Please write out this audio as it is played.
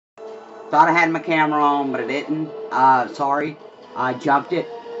Thought I had my camera on, but I didn't. Sorry. I jumped it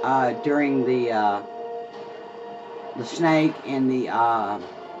during the snake and the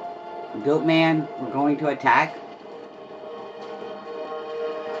goat man were going to attack.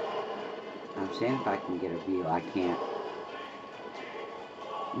 I'm seeing if I can get a view. I can't.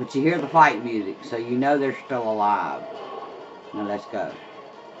 But you hear the fight music, so you know they're still alive. Now let's go.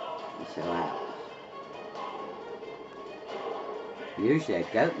 Let's see what happens. Usually a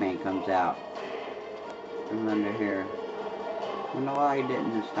goat man comes out from under here. I don't know why he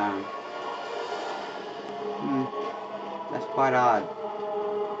didn't this time. That's quite odd.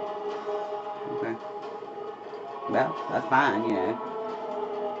 Okay. Well, that's fine, you know.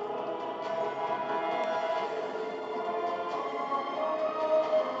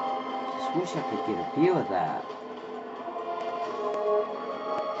 Just wish I could get a view of that.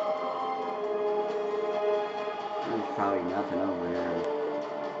 There's probably nothing over there.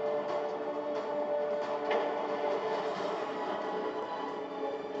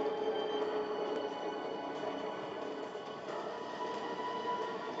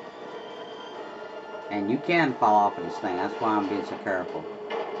 And you can fall off of this thing. That's why I'm being so careful.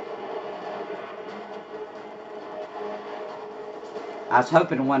 I was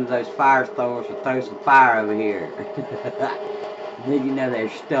hoping one of those fire throwers would throw some fire over here. Then you know they're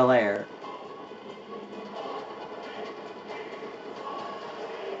still there.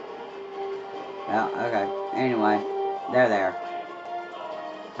 Well, okay. Anyway, they're there.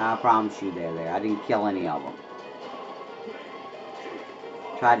 I promise you they're there. I didn't kill any of them.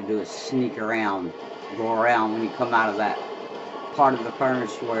 Try to do a sneak around. Go around when you come out of that part of the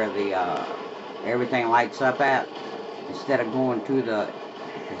furnace where the everything lights up at. Instead of going to the,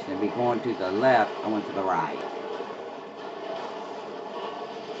 instead of going to the left, I went to the right.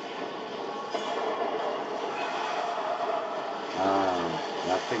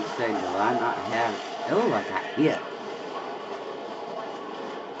 I think say, do I not have? Oh, I got hit.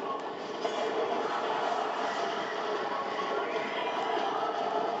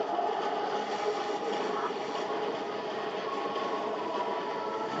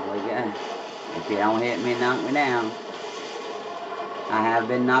 If you don't hit me, knock me down. I have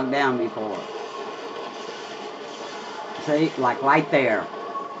been knocked down before. See, like right there.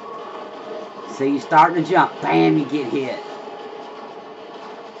 See, you starting to jump, bam, you get hit.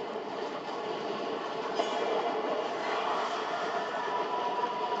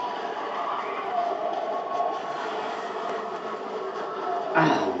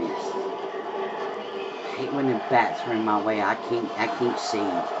 Oh, missed. I hate when the bats are in my way. I can't see.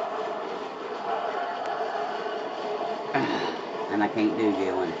 And I can't do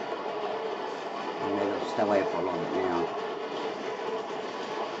doing. I'm going to stay away for a little bit now.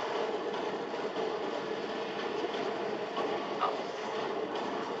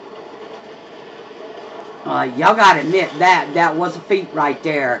 Y'all gotta admit that was a feat right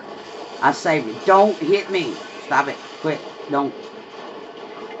there. I saved it. Don't hit me. Stop it. Quit. Don't.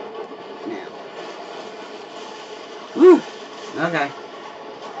 Now. Woo. Okay.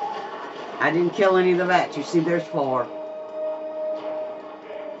 I didn't kill any of the bats. You see, there's 4.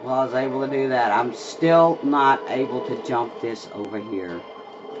 Well, I was able to do that. I'm still not able to jump this over here.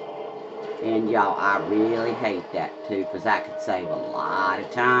 And y'all, I really hate that too, because that could save a lot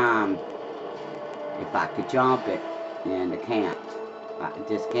of time. If I could jump it, and I can't. I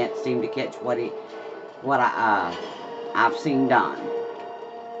just can't seem to catch what I've seen done.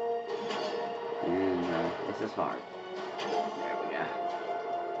 And this is hard. There we go.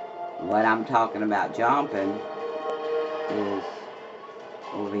 What I'm talking about jumping is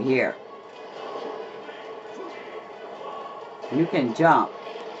over here. You can jump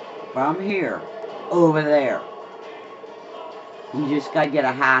from here over there. You just gotta get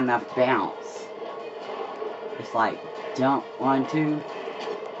a high enough bounce. It's like jump 1, 2,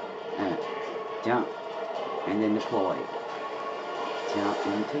 jump, and then deploy. Jump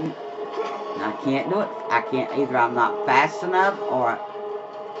 1, 2. And I can't do it. I can't, either I'm not fast enough or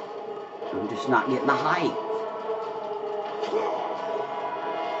I'm just not getting the height.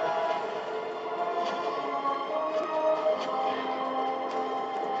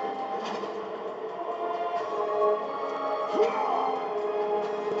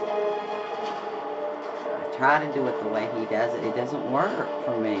 Try to do it the way he does it. It doesn't work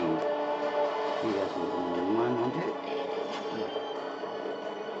for me. He doesn't. 1, 1,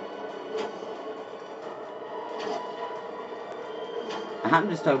 2. I'm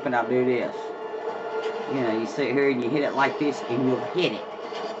just hoping I'll do this. You know, you sit here and you hit it like this and you'll hit it.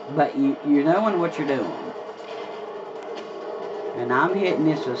 But you're knowing what you're doing. And I'm hitting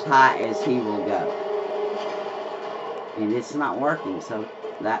this as high as he will go. And it's not working, so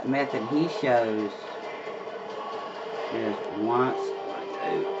that method he shows just once,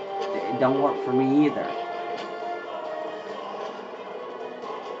 it don't work for me either.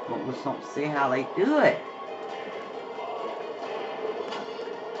 But we don't see how they do it.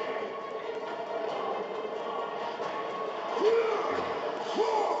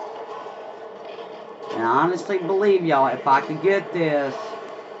 And I honestly believe, y'all, if I could get this,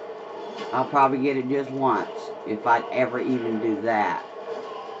 I'll probably get it just once. If I'd ever even do that.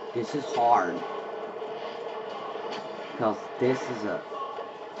 This is hard. Because this is a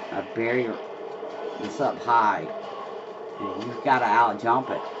barrier that's up high. And you've got to out-jump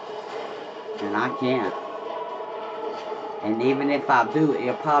it. And I can't. And even if I do,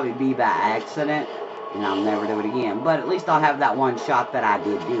 it'll probably be by accident. And I'll never do it again. But at least I'll have that one shot that I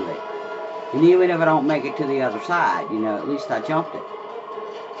did do it. And even if I don't make it to the other side, you know, at least I jumped it.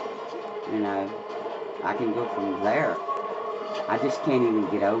 You know, I can go from there. I just can't even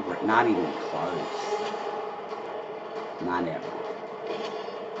get over it. Not even close. Not ever.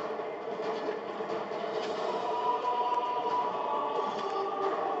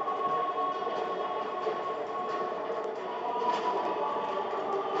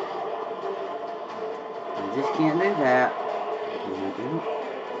 I just can't do that.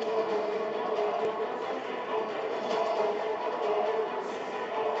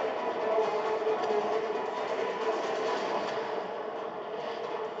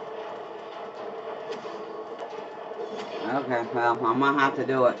 Okay, well, I might have to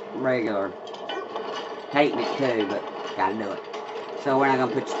do it regular. Hating it too, but gotta do it. So we're not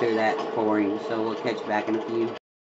gonna put you through that for you, so we'll catch you back in a few.